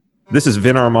This is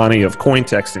Vin Armani of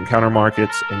Cointext and Counter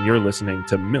Markets, and you're listening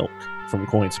to Milk from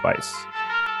CoinSpice.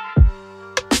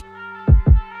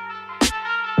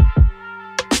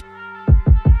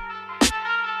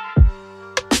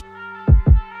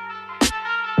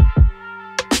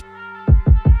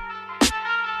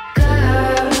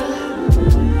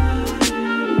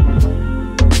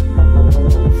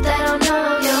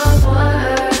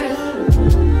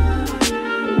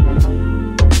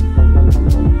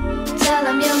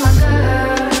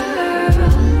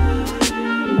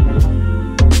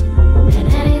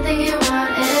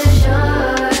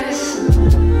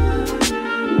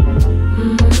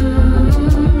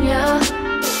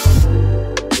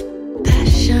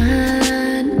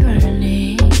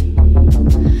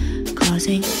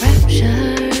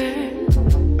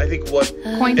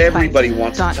 Everybody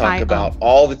wants to talk about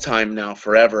all the time now,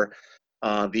 forever.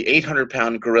 The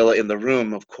 800-pound gorilla in the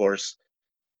room, of course,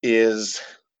 is,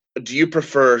 do you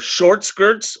prefer short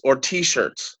skirts or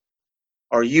T-shirts?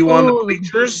 Are you on the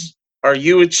bleachers? Are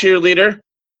you a cheerleader?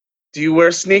 Do you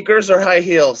wear sneakers or high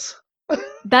heels?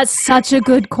 That's such a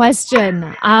good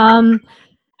question. I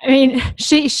mean,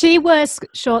 she wears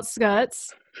short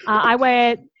skirts. I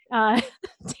wear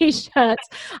T-shirts.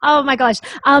 Oh my gosh.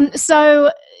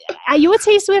 So are you a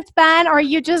T-Swift fan, or are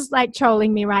you just like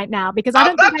trolling me right now? Because I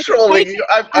don't think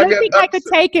I could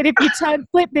take it if you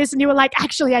flip this and you were like,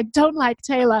 actually, I don't like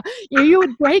Taylor. You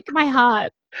would break my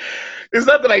heart. It's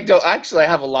not that I don't. Actually, I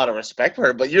have a lot of respect for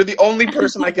her, but you're the only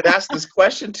person I could ask this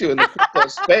question to in the crypto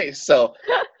space. So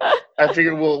I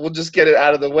figured we'll just get it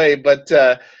out of the way. But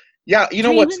yeah, you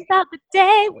know what? Dreaming about the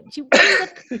day when you wake up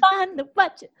and find that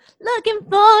what you're looking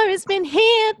for has been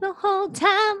here the whole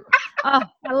time. Oh,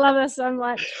 I love her so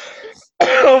much.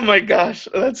 Oh my gosh,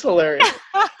 that's hilarious.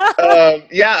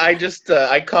 Yeah,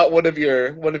 I caught one of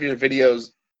your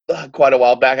videos quite a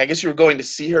while back. I guess you were going to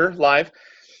see her live.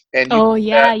 And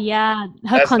yeah.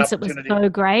 Her concert was so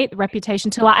great. Reputation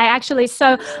tour.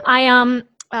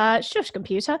 Shush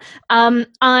computer.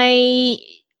 I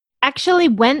actually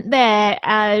went there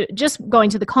just going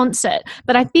to the concert,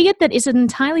 but I figured that it's an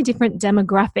entirely different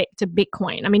demographic to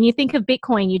Bitcoin. I mean, you think of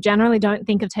Bitcoin, you generally don't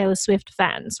think of Taylor Swift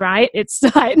fans, right? It's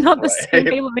like not the same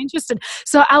people are interested.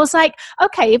 So I was like,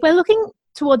 okay, if we're looking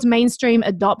towards mainstream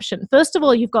adoption, first of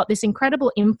all, you've got this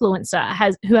incredible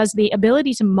influencer who has the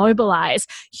ability to mobilize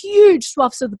huge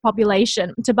swaths of the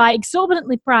population to buy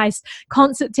exorbitantly priced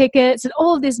concert tickets and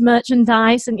all of this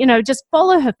merchandise and, just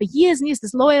follow her for years and years,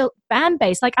 this loyal fan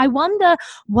base. Like, I wonder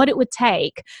what it would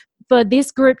take for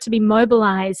this group to be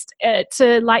mobilized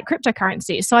to like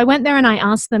cryptocurrency. So I went there and I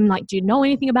asked them, like, do you know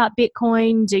anything about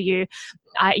Bitcoin?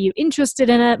 Are you interested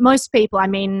in it? Most people, I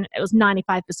mean, it was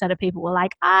 95% of people were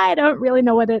like, I don't really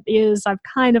know what it is. I've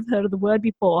kind of heard of the word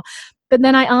before. But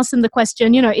then I asked them the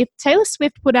question, if Taylor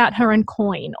Swift put out her own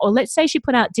coin, or let's say she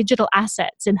put out digital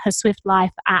assets in her Swift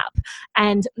Life app,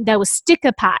 and there were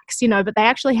sticker packs, but they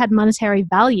actually had monetary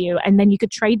value, and then you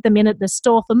could trade them in at the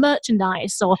store for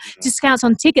merchandise or discounts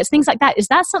on tickets, things like that. Is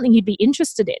that something you'd be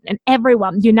interested in? And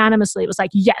everyone unanimously was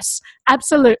like, yes,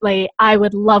 absolutely, I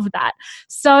would love that.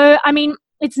 So, I mean,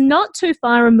 it's not too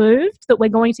far removed that we're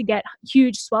going to get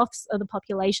huge swaths of the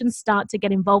population start to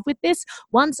get involved with this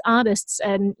once artists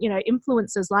and,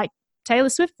 influencers like Taylor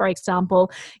Swift, for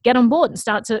example, get on board and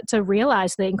start to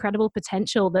realize the incredible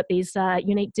potential that these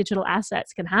unique digital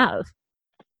assets can have.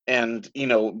 And,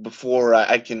 before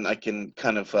I can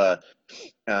kind of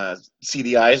see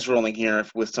the eyes rolling here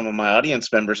with some of my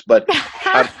audience members, but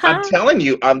I'm telling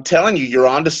you, you're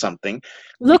onto something.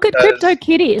 Look at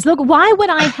CryptoKitties. Look, why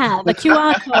would I have a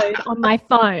QR code on my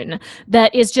phone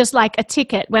that is just like a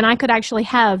ticket when I could actually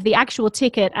have the actual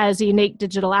ticket as a unique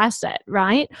digital asset,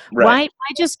 right? Why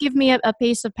just give me a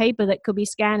piece of paper that could be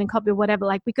scanned and copied or whatever?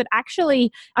 Like, we could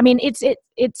actually, I mean,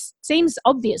 it seems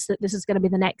obvious that this is going to be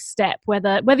the next step,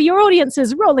 whether your audience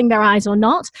is rolling their eyes or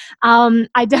not.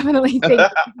 I definitely think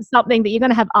it's something that you're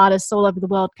going to have artists all over the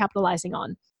world capitalizing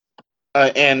on.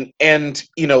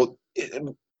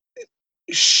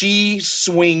 She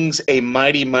swings a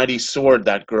mighty, mighty sword,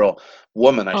 that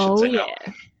woman, I should say.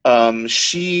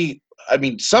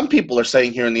 Yeah. Some people are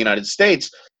saying here in the United States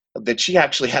that she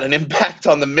actually had an impact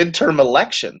on the midterm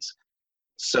elections.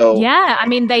 So yeah, I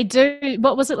mean, they do.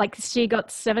 What was it like? She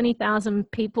got 70,000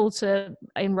 people to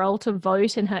enroll to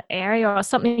vote in her area or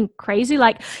something crazy.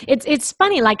 Like, it's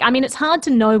funny. Like, I mean, it's hard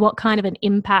to know what kind of an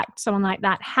impact someone like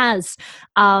that has.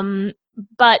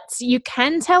 but you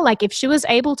can tell, like, if she was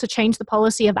able to change the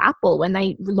policy of Apple when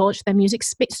they launched their music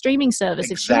streaming service,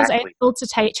 if she was Exactly. able to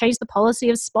change the policy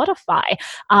of Spotify,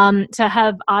 to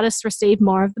have artists receive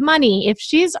more of the money, if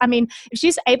she's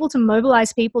able to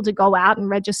mobilize people to go out and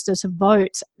register to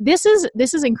vote, this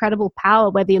is incredible power,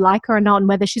 whether you like her or not, and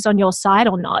whether she's on your side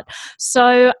or not.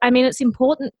 So, I mean, it's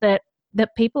important that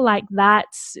people like that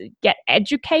get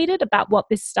educated about what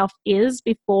this stuff is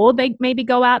before they maybe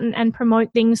go out and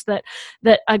promote things that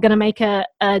are going to make a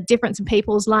difference in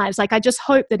people's lives. Like, I just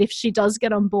hope that if she does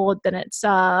get on board, then it's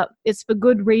for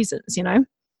good reasons, you know?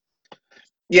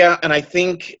 Yeah, and I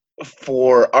think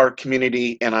for our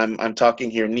community, and I'm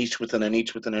talking here niche within a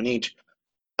niche within a niche,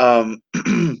 I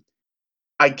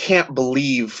can't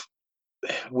believe,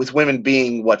 with women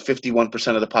being,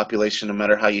 51% of the population, no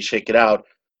matter how you shake it out.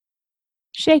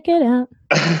 Shake it out.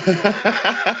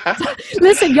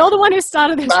 Listen, you're the one who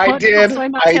started this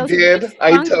podcast.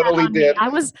 I totally did. I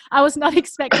was not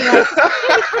expecting, like,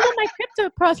 hey, come on my crypto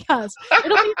podcast.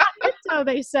 It'll be about crypto,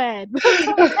 they said.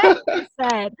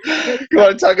 You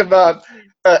want to talk about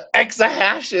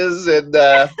exahashes and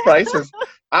prices?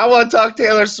 I want to talk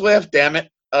Taylor Swift, damn it.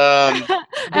 Am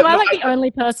I like the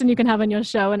only person you can have on your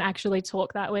show and actually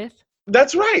talk that with?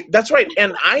 That's right.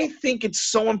 And I think it's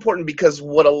so important, because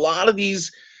what a lot of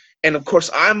these, and of course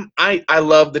I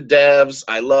love the devs,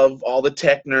 I love all the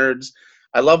tech nerds,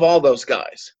 I love all those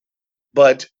guys,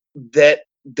 but that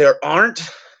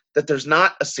there's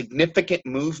not a significant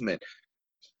movement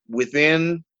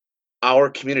within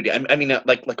our community. I mean,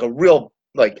 like a real,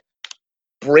 like,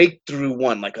 breakthrough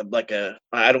one, like a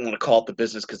I don't want to call it the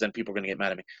business, because then people are going to get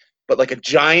mad at me, but like a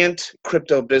giant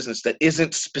crypto business that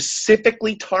isn't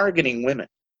specifically targeting women.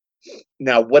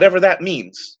 Now, whatever that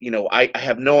means, I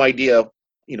have no idea,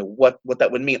 what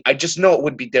that would mean. I just know it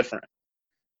would be different.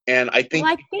 And I think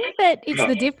that it's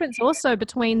the difference also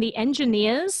between the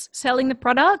engineers selling the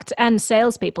product and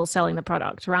salespeople selling the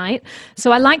product, right?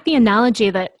 So I like the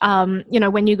analogy that,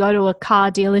 when you go to a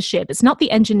car dealership, it's not the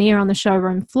engineer on the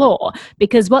showroom floor,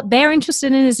 because what they're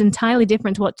interested in is entirely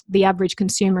different to what the average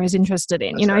consumer is interested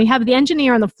in. That's right. You have the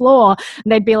engineer on the floor,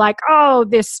 and they'd be like, oh,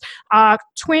 this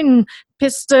twin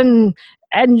piston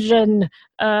engine,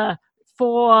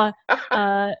 for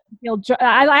I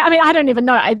don't even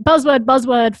know,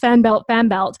 buzzword, fan belt.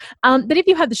 But if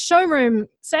you have the showroom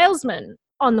salesman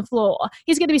on the floor,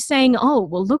 he's going to be saying, oh,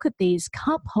 well, look at these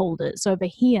cup holders over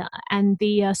here, and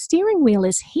the steering wheel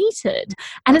is heated,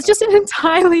 and it's just an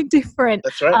entirely different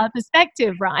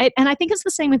perspective, right? And I think it's the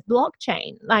same with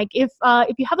blockchain. Like, if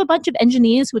you have a bunch of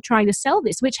engineers who are trying to sell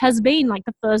this, which has been like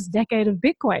the first decade of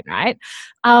Bitcoin, right?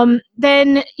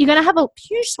 Then you're going to have a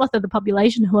huge swath of the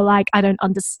population who are like, I don't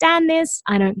understand this,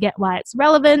 I don't get why it's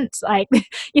relevant, like,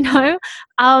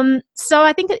 so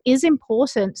I think it is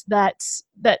important that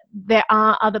there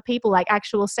are other people, like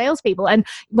actual salespeople. And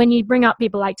when you bring up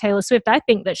people like Taylor Swift, I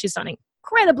think that she's done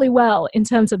incredibly well in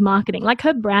terms of marketing. Like,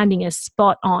 her branding is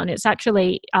spot on. It's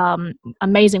actually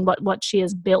amazing what she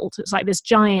has built. It's like this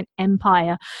giant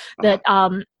empire that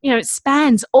it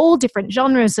spans all different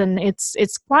genres, and it's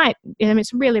quite,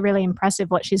 it's really, really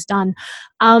impressive what she's done.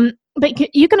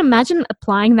 But you can imagine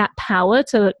applying that power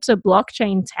to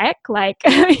blockchain tech. Like,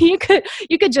 you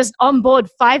could just onboard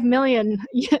 5 million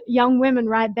young women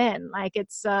right then. Like,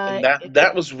 it's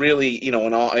that was really,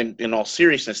 in all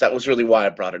seriousness, that was really why I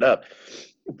brought it up.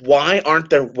 Why aren't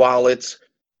there wallets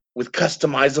with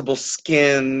customizable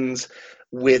skins?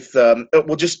 With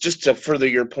just to further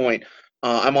your point,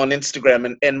 I'm on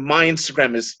Instagram, and my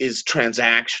Instagram is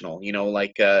transactional.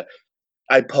 Like,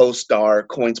 I post our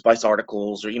CoinSpice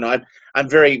articles, or I'm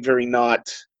very, very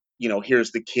not,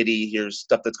 here's the kitty, here's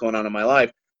stuff that's going on in my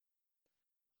life.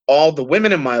 All the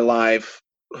women in my life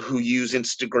who use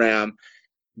Instagram,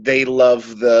 they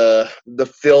love the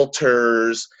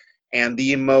filters and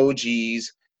the emojis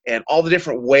and all the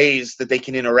different ways that they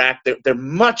can interact. They're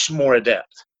much more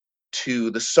adept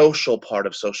to the social part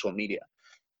of social media.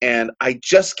 And I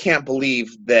just can't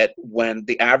believe that when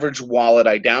the average wallet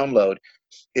I download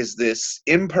is this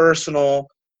impersonal,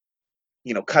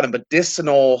 kind of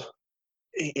medicinal,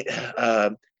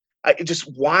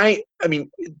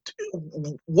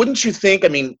 wouldn't you think,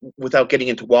 without getting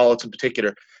into wallets in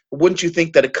particular, wouldn't you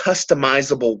think that a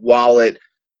customizable wallet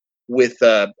with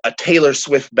a Taylor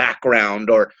Swift background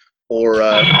or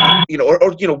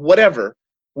whatever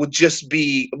would just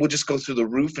go through the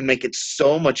roof and make it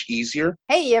so much easier?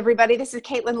 Hey everybody, this is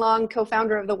Caitlin Long,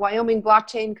 co-founder of the Wyoming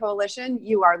Blockchain Coalition.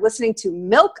 You are listening to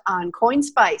Milk on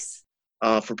CoinSpice.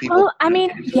 for people? Well, I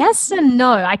mean, yes and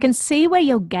no. I can see where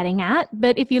you're getting at,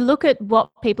 but if you look at what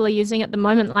people are using at the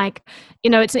moment, like,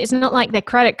 it's not like their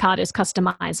credit card is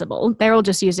customizable. They're all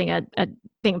just using a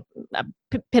thing, a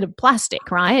bit of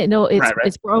plastic, right? Right.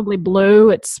 It's probably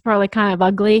blue. It's probably kind of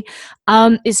ugly.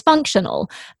 It's functional.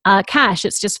 Cash,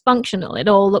 it's just functional. It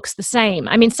all looks the same.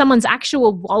 I mean, someone's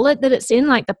actual wallet that it's in,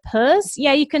 like the purse,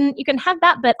 yeah, you can have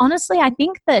that. But honestly, I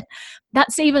think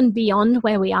that's even beyond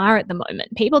where we are at the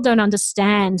moment. People don't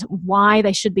understand why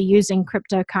they should be using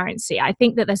cryptocurrency. I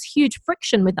think that there's huge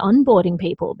friction with onboarding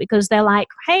people because they're like,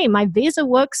 hey, my Visa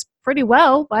works pretty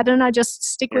well. Why don't I just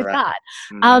stick with that?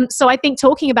 So I think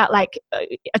talking about like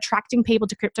attracting people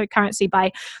to cryptocurrency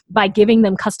by giving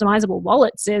them customizable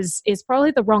wallets is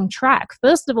probably the wrong track.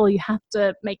 First of all, you have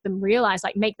to make them realize,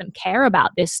 like make them care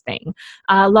about this thing.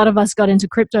 A lot of us got into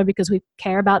crypto because we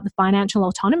care about the financial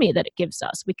autonomy that it gives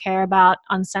us. We care about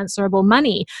uncensorable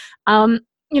money.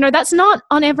 That's not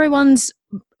on everyone's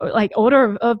like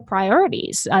order of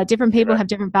priorities. Different people have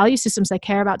different value systems. They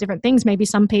care about different things. Maybe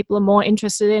some people are more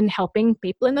interested in helping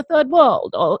people in the third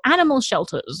world or animal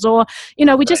shelters, or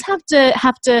we just have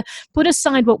to put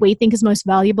aside what we think is most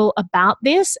valuable about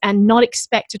this and not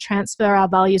expect to transfer our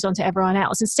values onto everyone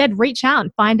else. Instead, reach out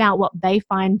and find out what they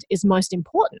find is most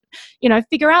important.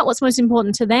 Figure out what's most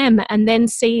important to them and then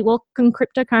see, well, can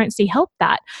cryptocurrency help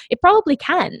that? It probably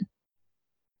can.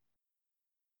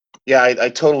 Yeah, I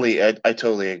totally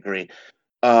agree.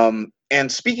 And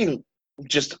speaking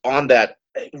just on that,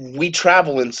 we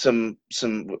travel in some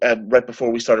right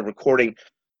before we started recording.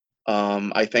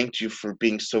 I thanked you for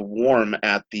being so warm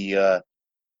at the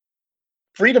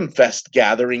Freedom Fest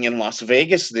gathering in Las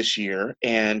Vegas this year,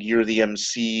 and you're the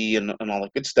MC and all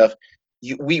that good stuff.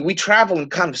 We travel in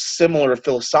kind of similar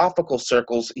philosophical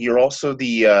circles. You're also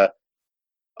the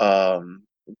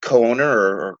co-owner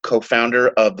or co-founder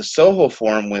of the Soho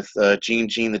Forum with Gene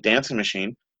the Dancing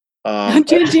Machine.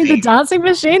 Gene the Dancing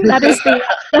Machine? That is the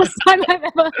first time I've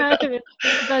ever heard of it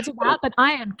referred to that, but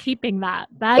I am keeping that.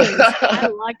 I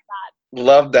like that.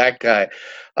 Love that guy.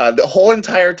 The whole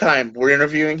entire time we're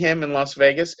interviewing him in Las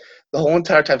Vegas, the whole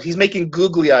entire time he's making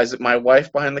googly eyes at my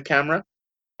wife behind the camera,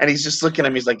 and he's just looking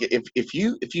at me. He's like, if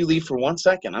you leave for 1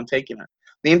 second, I'm taking her.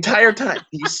 The entire time.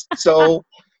 He's so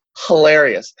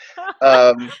hilarious.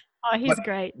 He's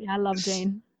great. Yeah, I love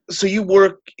Gene. So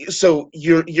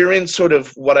you're in sort of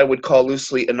what I would call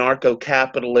loosely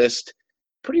anarcho-capitalist,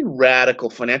 pretty radical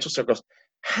financial circles.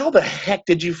 How the heck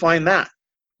did you find that?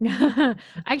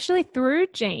 Actually, through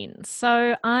Gene.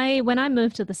 So when I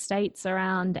moved to the States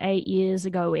around 8 years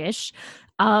ago-ish,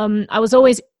 I was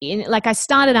always I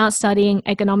started out studying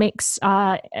economics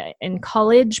in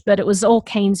college, but it was all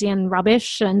Keynesian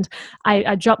rubbish. And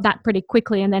I dropped that pretty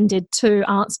quickly and then did 2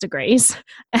 arts degrees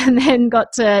and then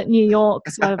got to New York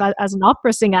sort of as an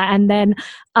opera singer. And then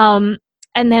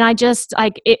I just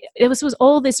it was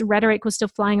all this rhetoric was still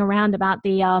flying around about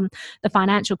the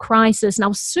financial crisis, and I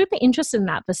was super interested in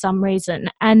that for some reason.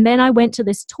 And then I went to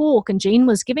this talk, and Gene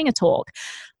was giving a talk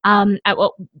at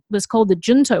what was called the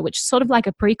Junto, which is sort of like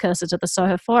a precursor to the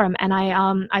Soho Forum. And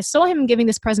I saw him giving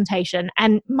this presentation,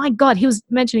 and my God, he was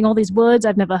mentioning all these words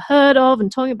I've never heard of,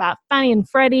 and talking about Fannie and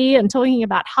Freddie, and talking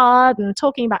about HUD, and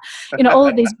talking about all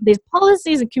of these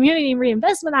policies and Community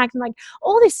Reinvestment Act, and like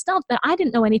all this stuff that I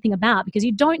didn't know anything about because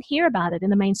you don't hear about it in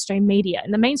the mainstream media.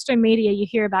 In the mainstream media, you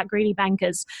hear about greedy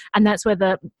bankers, and that's where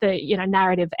the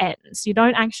narrative ends. You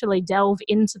don't actually delve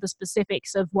into the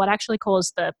specifics of what actually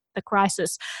caused the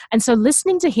crisis. And so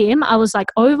listening to him, I was like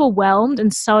overwhelmed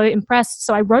and so impressed.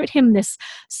 So I wrote him this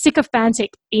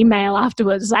sycophantic email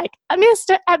afterwards, like,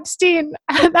 Mr. Epstein,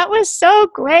 that was so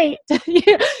great.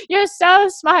 You're so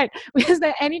smart. Was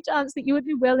there any chance that you would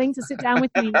be willing to sit down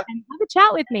with me and have a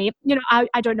chat with me?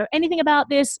 I don't know anything about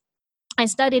this. I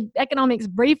studied economics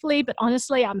briefly, but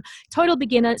honestly, I'm a total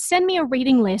beginner. Send me a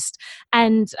reading list,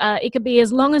 and it could be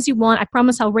as long as you want. I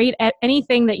promise I'll read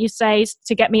anything that you say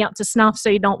to get me up to snuff so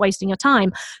you're not wasting your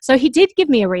time. So he did give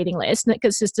me a reading list, and it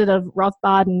consisted of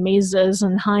Rothbard and Mises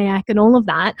and Hayek and all of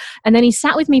that. And then he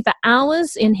sat with me for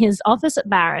hours in his office at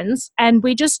Barron's, and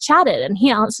we just chatted, and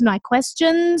he answered my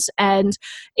questions, and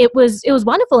it was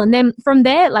wonderful. And then from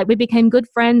there, we became good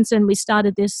friends, and we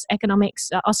started this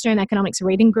Austrian economics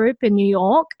reading group in New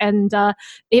York, and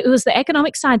it was the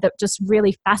economic side that just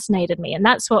really fascinated me, and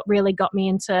that's what really got me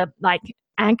into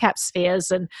ANCAP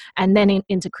spheres and then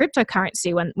into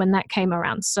cryptocurrency when that came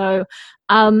around. So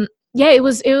it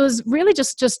was really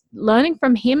just learning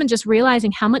from him and just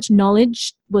realizing how much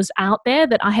knowledge was out there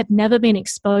that I had never been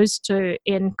exposed to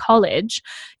in college,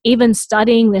 even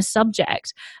studying this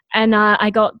subject, and I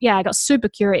got super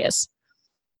curious.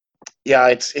 Yeah,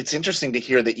 it's interesting to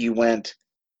hear that you went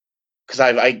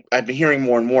because I've been hearing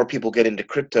more and more people get into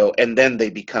crypto and then they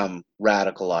become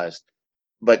radicalized.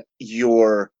 But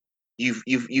you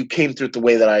came through it the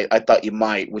way that I thought you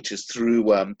might, which is through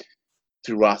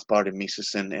Rothbard and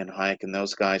Mises and Hayek and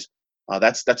those guys.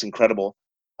 That's incredible.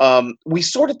 We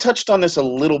sort of touched on this a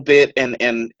little bit,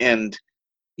 and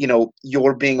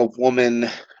your being a woman,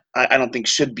 I don't think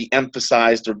should be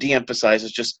emphasized or de-emphasized.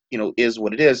 It's just is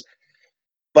what it is.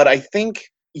 But I think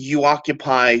you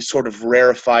occupy sort of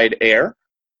rarefied air,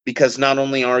 because not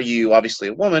only are you obviously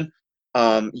a woman,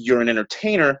 you're an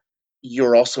entertainer,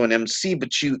 you're also an MC,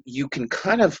 but you can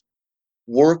kind of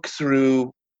work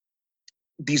through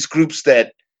these groups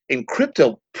that in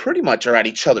crypto pretty much are at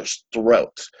each other's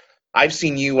throats. I've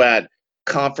seen you at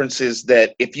conferences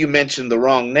that if you mention the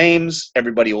wrong names,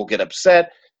 everybody will get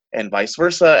upset, and vice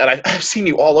versa. And I've seen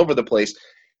you all over the place.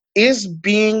 Is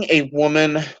being a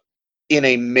woman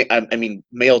in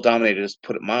male-dominated, to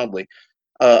put it mildly,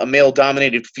 a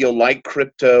male-dominated field like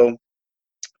crypto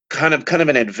kind of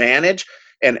an advantage?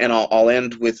 And I'll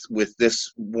end with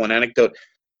this one anecdote.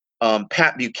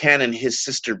 Pat Buchanan, his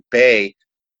sister Bay,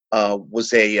 was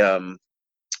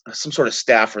some sort of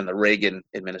staffer in the Reagan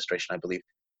administration, I believe.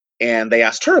 And they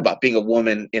asked her about being a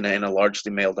woman in a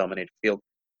largely male-dominated field.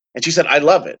 And she said, I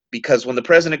love it, because when the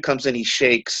president comes in, he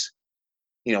shakes,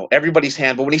 everybody's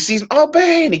hand. But when he sees, oh,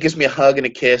 Bay, and he gives me a hug and a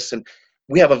kiss, and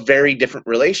we have a very different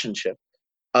relationship.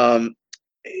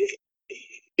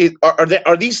 Is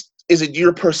it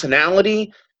your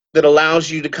personality that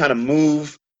allows you to kind of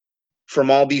move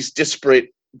from all these disparate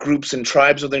groups and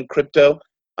tribes within crypto?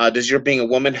 Does your being a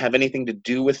woman have anything to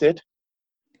do with it?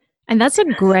 And that's a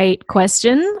great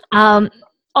question.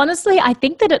 Honestly, I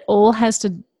think that it all has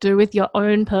to do with your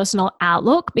own personal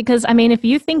outlook, because if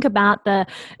you think about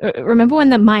remember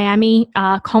when the Miami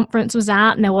conference was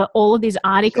out and there were all of these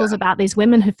articles about these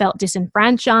women who felt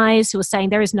disenfranchised, who were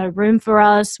saying there is no room for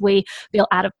us, we feel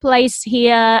out of place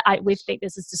here, we think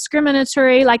this is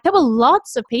discriminatory. Like, there were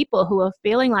lots of people who were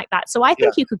feeling like that. So I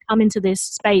think you could come into this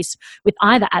space with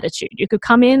either attitude. You could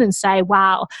come in and say,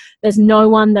 wow, there's no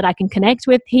one that I can connect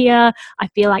with here, I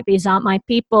feel like these aren't my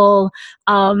people,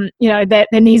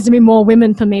 there needs to be more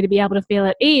women for me to be able to feel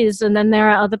at ease. And then there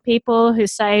are other people who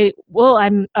say, well,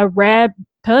 I'm a rare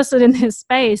person in this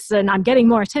space and I'm getting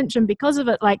more attention because of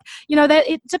it.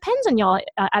 It depends on your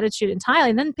attitude entirely.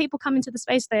 And then people come into the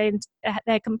space,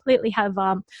 they completely have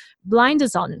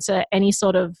blinders on to any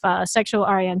sort of sexual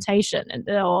orientation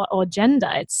or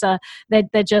gender. It's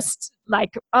they're just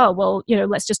like, oh, well,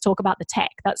 let's just talk about the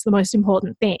tech. That's the most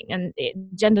important thing. And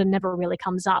gender never really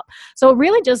comes up. So it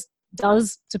really just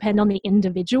does depend on the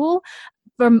individual.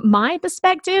 From my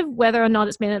perspective, whether or not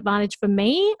it's been an advantage for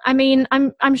me,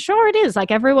 I'm sure it is. Like,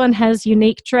 everyone has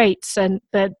unique traits, and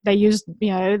that they use,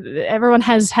 everyone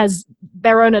has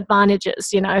their own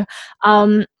advantages.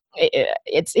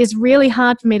 It's really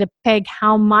hard for me to peg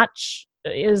how much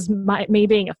is me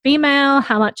being a female,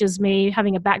 how much is me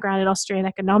having a background in Austrian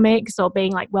economics or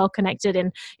being well connected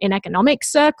in economic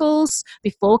circles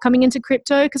before coming into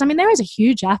crypto, because there is a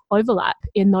huge overlap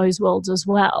in those worlds as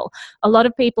well. A lot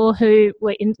of people who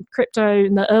were in crypto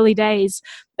in the early days,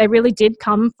 they really did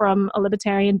come from a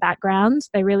libertarian background.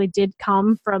 They really did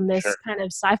come from this kind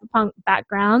of cypherpunk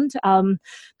background.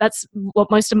 That's what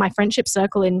most of my friendship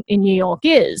circle in New York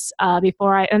is. And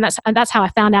that's how I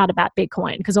found out about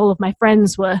Bitcoin, because all of my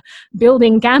friends were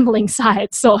building gambling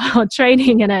sites or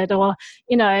trading in it, or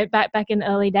back in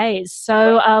early days.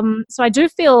 So I do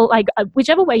feel like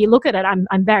whichever way you look at it,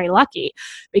 I'm very lucky,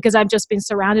 because I've just been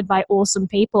surrounded by awesome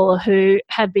people who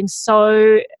have been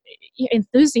so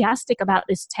enthusiastic about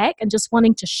this tech and just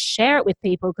wanting to share it with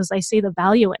people because they see the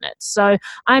value in it. So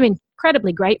I'm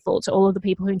incredibly grateful to all of the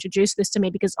people who introduced this to me,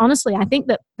 because honestly, I think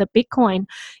that the Bitcoin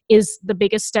is the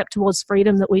biggest step towards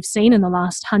freedom that we've seen in the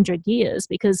last 100 years,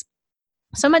 because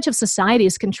so much of society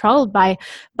is controlled by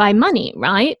money,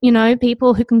 right?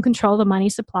 People who can control the money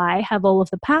supply have all of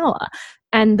the power.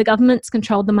 And the government's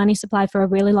controlled the money supply for a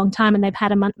really long time, and they've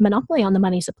had a monopoly on the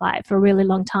money supply for a really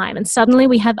long time. And suddenly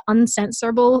we have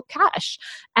uncensorable cash.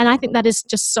 And I think that is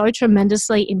just so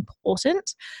tremendously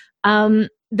important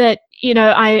that,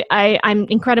 I'm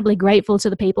incredibly grateful to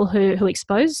the people who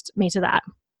exposed me to that.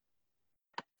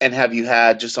 And have you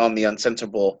had, just on the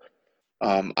uncensorable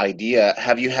idea,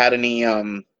 have you had any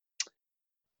I'm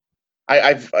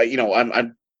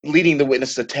leading the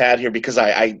witness a tad here, because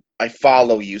I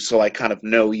follow you, so I kind of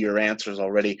know your answers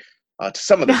already to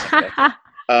some of this.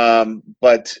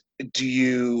 But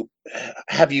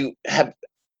have you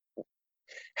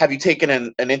taken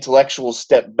an intellectual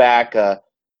step back, a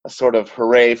sort of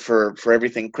hooray for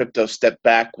everything crypto step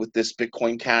back with this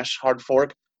Bitcoin Cash hard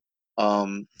fork?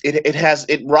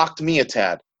 It rocked me a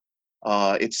tad.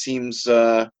 It seems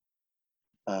that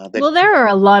Well, there are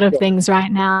a lot of things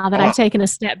right now that I've taken a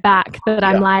step back that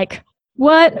I'm Yeah. like,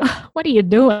 what are you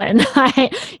doing?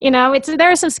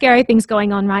 There are some scary things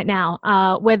going on right now.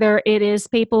 Whether it is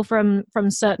people from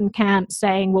certain camps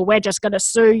saying, well, we're just going to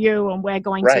sue you and we're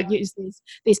going Right. to use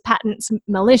these patents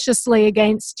maliciously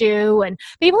against you, and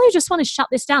people who just want to shut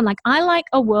this down. Like, I like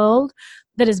a world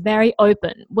that is very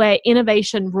open, where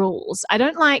innovation rules. I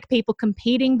don't like people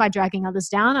competing by dragging others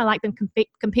down. I like them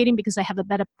competing because they have a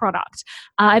better product.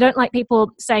 I don't like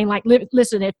people saying, like,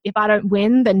 listen, if I don't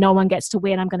win, then no one gets to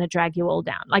win. I'm going to drag you all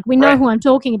down. Like, we know Right. who I'm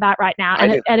talking about right now.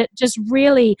 I And it just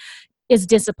really is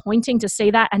disappointing to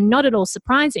see that, and not at all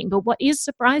surprising. But what is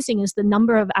surprising is the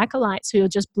number of acolytes who are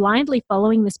just blindly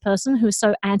following this person who is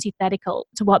so antithetical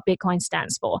to what Bitcoin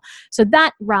stands for. So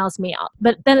that riles me up.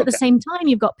 But then at the Okay. same time,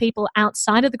 you've got people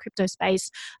outside of the crypto space,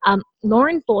 law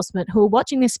enforcement, who are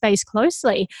watching this space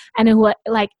closely and who are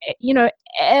like,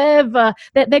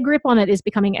 their grip on it is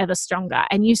becoming ever stronger.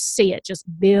 And you see it just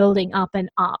building up and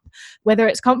up. Whether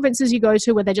it's conferences you go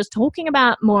to where they're just talking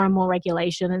about more and more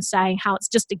regulation and saying how it's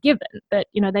just a given, that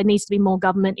there needs to be more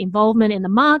government involvement in the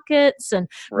markets and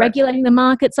Right. regulating the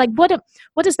markets. Like, what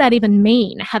does that even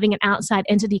mean, having an outside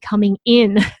entity coming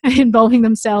in and involving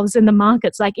themselves in the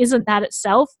markets? Like, isn't that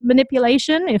itself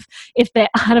manipulation if they're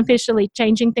artificially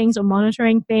changing things or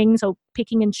monitoring things or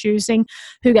picking and choosing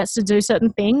who gets to do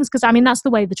certain things? Because I mean, that's the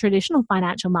way the traditional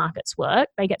financial markets work.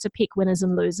 They get to pick winners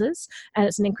and losers, and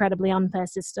it's an incredibly unfair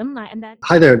system.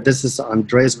 Hi there, this is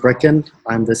Andreas Brecken.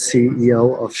 I'm the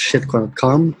CEO of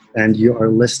Shitcoin.com, and you are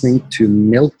listening to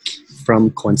Milk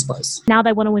from CoinSpice. Now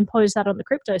they want to impose that on the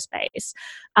crypto space.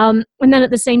 And then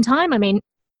at the same time, I mean,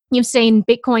 you've seen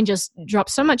Bitcoin just drop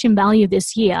so much in value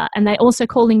this year, and they're also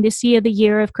calling this year the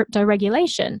year of crypto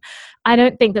regulation. I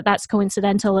don't think that that's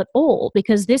coincidental at all,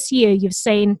 because this year you've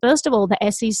seen, first of all,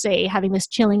 the SEC having this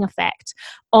chilling effect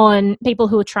on people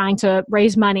who are trying to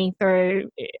raise money through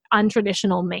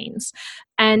untraditional means.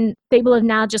 And people have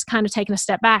now just kind of taken a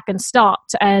step back and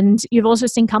stopped. And you've also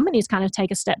seen companies kind of take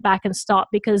a step back and stop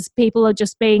because people are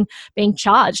just being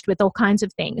charged with all kinds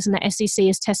of things. And the SEC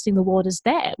is testing the waters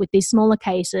there with these smaller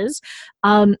cases,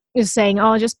 is saying,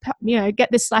 oh, just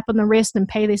get this slap on the wrist and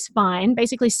pay this fine,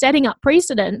 basically setting up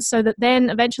precedents so that then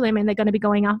eventually, I mean, they're going to be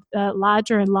going up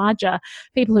larger and larger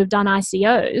people who've done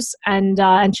ICOs and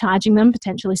charging them,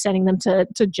 potentially sending them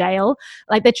to jail.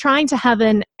 Like, they're trying to have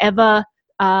an ever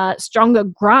stronger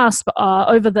grasp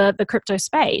over the crypto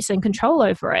space and control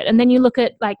over it. And then you look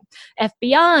at like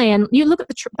FBI, and you look at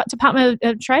the Department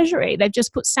of Treasury. They've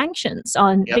just put sanctions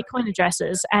on Bitcoin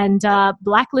addresses and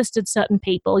blacklisted certain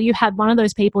people. You had one of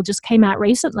those people just came out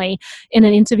recently in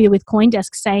an interview with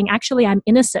CoinDesk saying, actually, I'm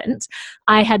innocent.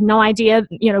 I had no idea,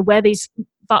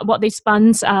 what these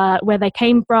funds, where they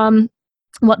came from,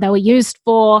 what they were used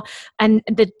for, and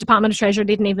the Department of Treasury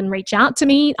didn't even reach out to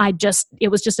me. It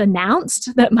was just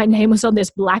announced that my name was on this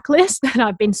blacklist, that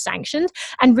I've been sanctioned.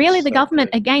 And really, the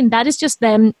government, again, that is just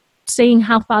them seeing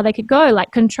how far they could go,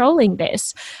 like controlling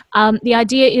this. The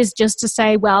idea is just to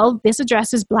say, well, this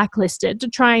address is blacklisted, to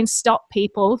try and stop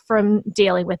people from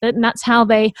dealing with it. And that's how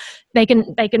they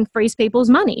can freeze people's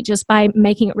money, just by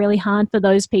making it really hard for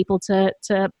those people to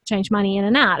change money in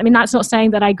and out. I mean, that's not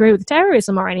saying that I agree with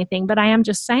terrorism or anything, but I am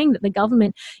just saying that the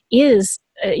government is,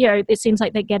 it seems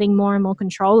like they're getting more and more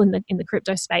control in the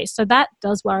crypto space. So that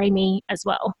does worry me as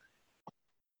well.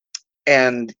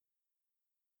 And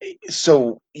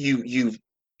so you've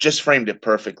just framed it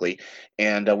perfectly,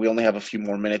 and we only have a few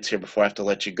more minutes here before I have to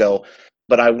let you go.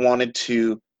 But I wanted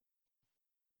to.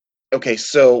 Okay,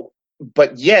 so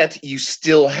but yet you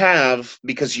still have,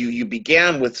 because you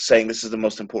began with saying this is the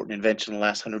most important invention in the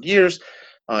last 100 years,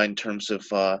 in terms of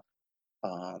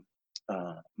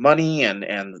money and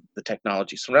the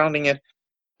technology surrounding it.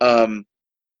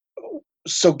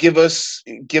 So give us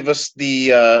the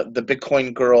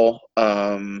Bitcoin girl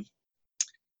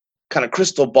kind of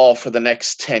crystal ball for the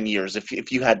next 10 years.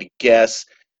 If you had to guess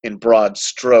in broad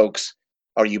strokes,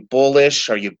 are you bullish?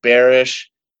 Are you bearish?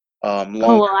 I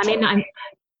mean,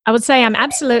 I would say I'm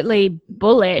absolutely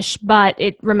bullish, but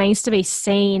it remains to be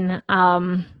seen,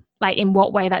 like in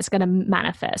what way that's going to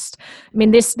manifest. I mean,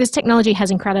 this technology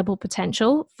has incredible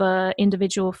potential for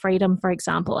individual freedom, for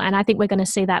example, and I think we're going to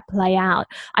see that play out.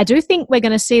 I do think we're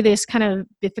going to see this kind of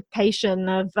bifurcation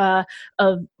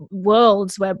of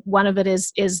worlds, where one of it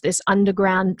is this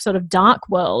underground sort of dark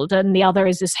world, and the other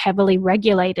is this heavily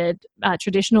regulated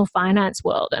traditional finance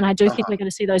world. And I do think we're going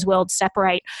to see those worlds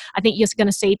separate. I think you're going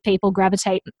to see people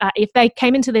gravitate, if they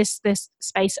came into this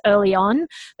space early on,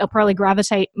 they'll probably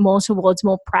gravitate more towards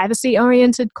more private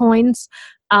privacy-oriented coins,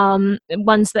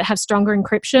 ones that have stronger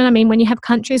encryption. I mean, when you have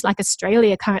countries like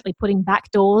Australia currently putting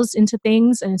backdoors into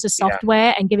things and into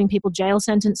software and giving people jail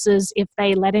sentences if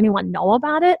they let anyone know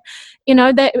about it,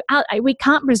 we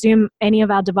can't presume any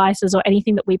of our devices or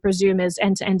anything that we presume is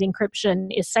end-to-end encryption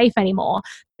is safe anymore,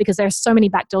 because there are so many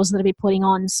backdoors that are being putting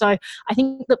on. So I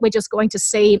think that we're just going to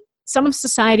see some of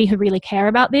society who really care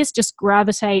about this just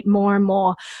gravitate more and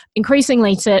more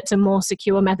increasingly to more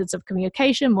secure methods of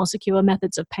communication, more secure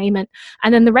methods of payment.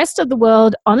 And then the rest of the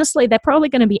world, honestly, they're probably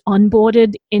going to be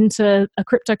onboarded into a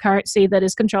cryptocurrency that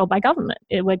is controlled by government.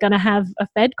 We're going to have a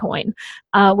Fed coin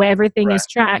where everything is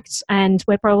tracked, and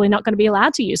we're probably not going to be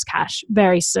allowed to use cash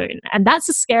very soon. And that's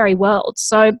a scary world.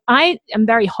 So I am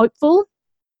very hopeful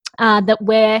that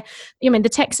the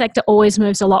tech sector always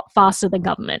moves a lot faster than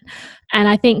government. And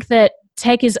I think that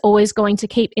tech is always going to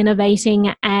keep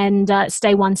innovating and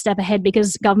stay one step ahead,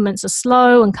 because governments are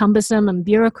slow and cumbersome and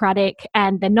bureaucratic,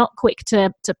 and they're not quick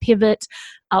to pivot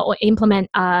or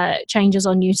implement changes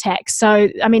on new tech. So,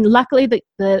 I mean, luckily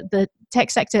the tech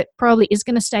sector probably is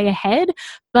going to stay ahead,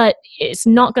 but it's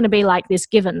not going to be like this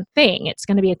given thing. It's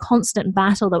going to be a constant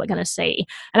battle that we're going to see.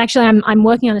 And actually, I'm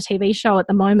working on a TV show at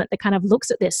the moment that kind of looks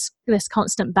at this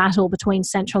constant battle between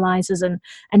centralizers and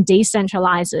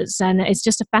decentralizers. And it's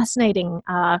just a fascinating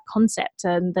concept.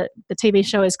 And the TV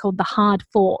show is called The Hard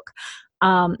Fork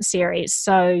series.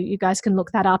 So you guys can look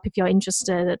that up if you're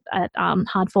interested at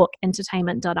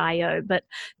hardforkentertainment.io. But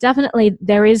definitely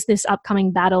there is this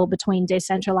upcoming battle between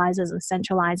decentralizers and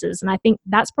centralizers. And I think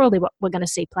that's probably what we're going to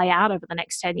see play out over the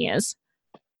next 10 years.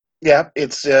 Yeah,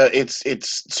 it's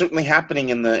certainly happening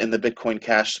in the Bitcoin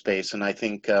Cash space. And I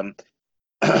think I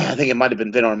think it might have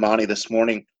been Vin Armani this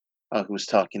morning who was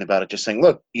talking about it, just saying,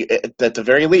 look, at the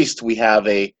very least, we have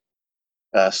a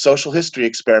social history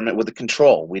experiment with a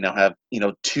control. We now have,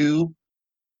 two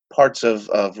parts of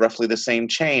roughly the same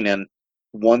chain, and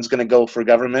one's going to go for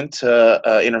government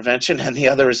intervention, and the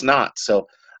other is not. So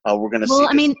we're going to see. Well,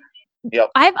 I mean,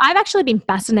 I've actually been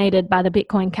fascinated by the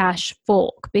Bitcoin Cash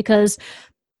fork, because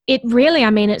it really,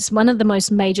 it's one of the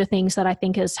most major things that I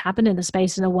think has happened in the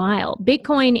space in a while.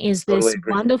 Bitcoin is this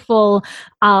wonderful,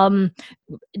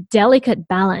 delicate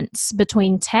balance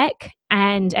between tech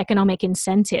and economic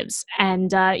incentives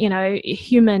and,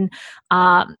 human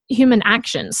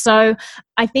action. So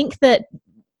I think that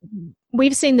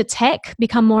we've seen the tech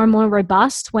become more and more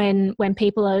robust when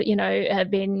people are,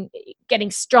 have been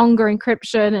getting stronger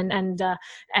encryption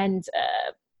and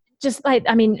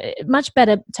much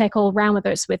better tech all around,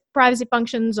 whether it's with privacy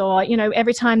functions or,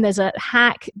 every time there's a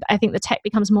hack, I think the tech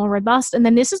becomes more robust. And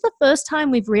then this is the first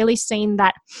time we've really seen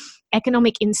that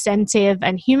economic incentive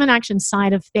and human action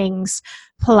side of things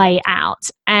play out.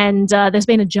 And there's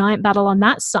been a giant battle on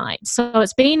that side. So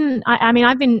it's been,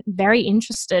 I've been very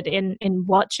interested in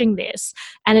watching this.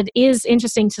 And it is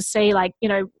interesting to see,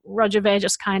 Roger Ver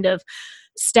just kind of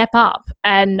step up,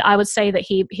 and I would say that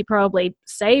he probably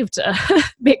saved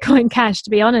Bitcoin Cash, to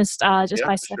be honest, by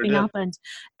stepping up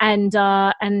and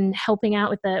helping out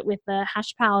with the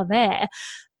hash power there.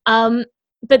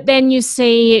 But then you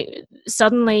see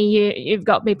suddenly you've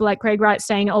got people like Craig Wright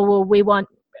saying, "Oh well, we want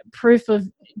proof of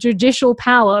judicial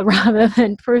power rather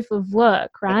than proof of work,"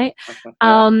 right?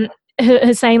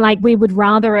 Saying we would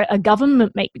rather a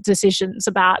government make decisions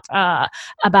about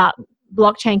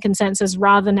blockchain consensus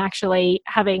rather than actually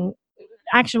having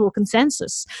actual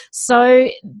consensus. So,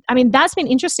 that's been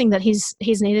interesting that he's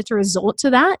needed to resort to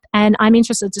that. And I'm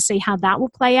interested to see how that will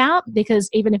play out, because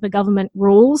even if a government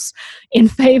rules in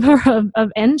favor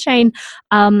of N-Chain,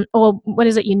 or what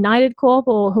is it, United Corp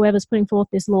or whoever's putting forth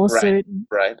this lawsuit,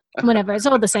 right. Whatever, it's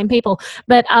all the same people.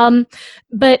 But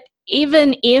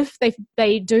even if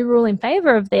they do rule in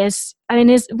favor of this,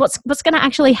 what's going to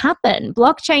actually happen?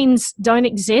 Blockchains don't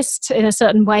exist in a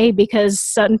certain way because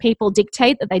certain people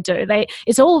dictate that they do.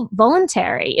 It's all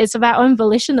voluntary. It's of our own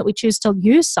volition that we choose to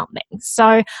use something.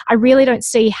 So I really don't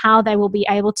see how they will be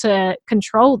able to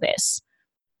control this.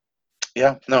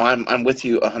 Yeah, no, I'm with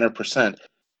you 100%.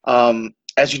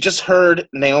 As you just heard,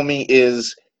 Naomi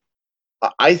is,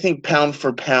 I think, pound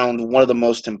for pound, one of the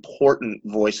most important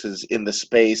voices in the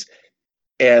space.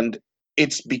 And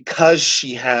it's because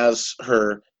she has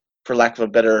her, for lack of a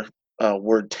better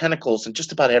word, tentacles in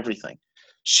just about everything.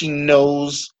 She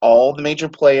knows all the major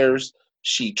players.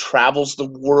 She travels the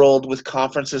world with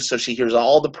conferences, so she hears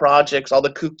all the projects, all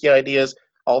the kooky ideas,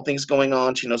 all things going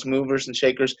on. She knows movers and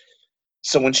shakers.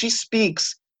 So when she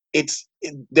speaks,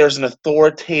 there's an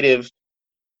authoritative,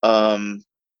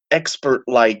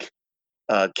 expert-like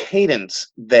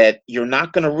cadence that you're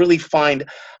not going to really find.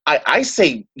 I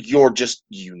say you're just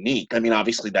unique. I mean,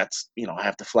 obviously that's, I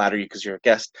have to flatter you because you're a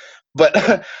guest,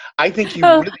 but I think you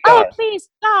really are. Please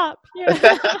stop.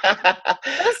 Yeah.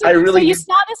 I really so you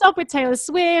start this off with Taylor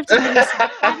Swift. And then you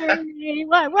start flattering me.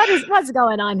 What's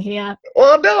going on here?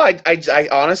 Well, no, I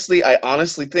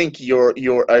honestly think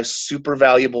you're a super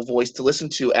valuable voice to listen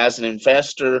to as an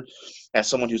investor, as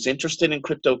someone who's interested in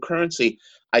cryptocurrency.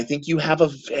 I think you have a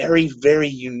very, very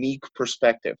unique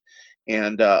perspective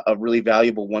and a really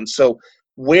valuable one. So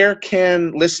where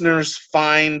can listeners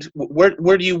find,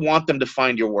 where do you want them to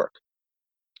find your work?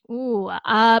 Ooh,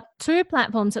 two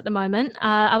platforms at the moment.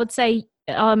 I would say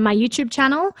on my YouTube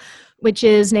channel, which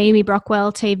is Naomi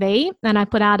Brockwell TV, and I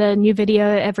put out a new video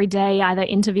every day, either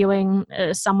interviewing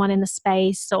someone in the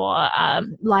space or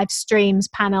live streams,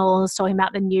 panels, talking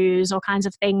about the news, all kinds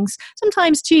of things.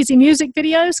 Sometimes cheesy music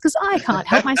videos because I can't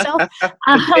help myself.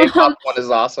 The K-pop one is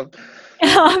awesome.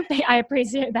 I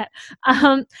appreciate that.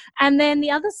 And then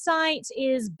the other site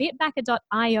is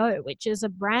bitbacker.io, which is a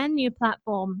brand new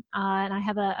platform. And I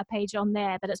have a page on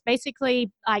there, but it's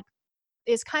basically like,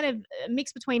 is kind of a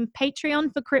mix between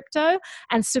Patreon for crypto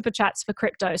and Super Chats for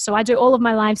crypto. So I do all of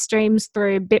my live streams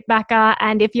through Bitbacker.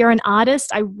 And if you're an artist,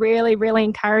 I really, really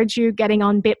encourage you getting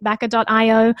on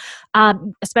bitbacker.io,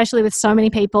 especially with so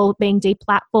many people being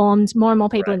deplatformed. More and more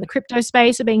people in the crypto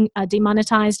space are being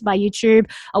demonetized by YouTube.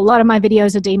 A lot of my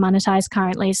videos are demonetized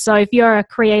currently. So if you're a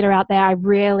creator out there, I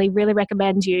really, really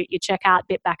recommend you check out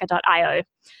bitbacker.io.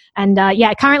 And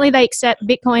currently they accept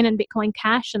Bitcoin and Bitcoin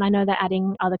Cash, and I know they're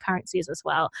adding other currencies as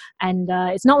well. And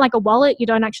it's not like a wallet. You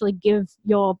don't actually give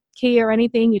your key or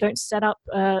anything. You don't set up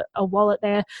a wallet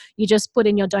there. You just put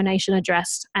in your donation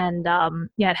address, and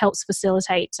it helps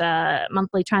facilitate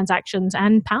monthly transactions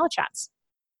and power chats.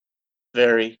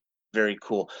 Very, very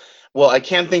cool. Well, I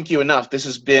can't thank you enough. This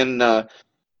has been,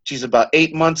 about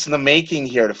 8 months in the making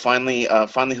here to finally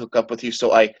hook up with you.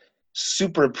 So I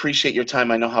super appreciate your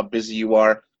time. I know how busy you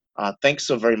are. Thanks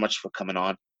so very much for coming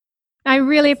on. I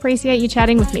really appreciate you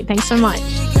chatting with me. Thanks so much.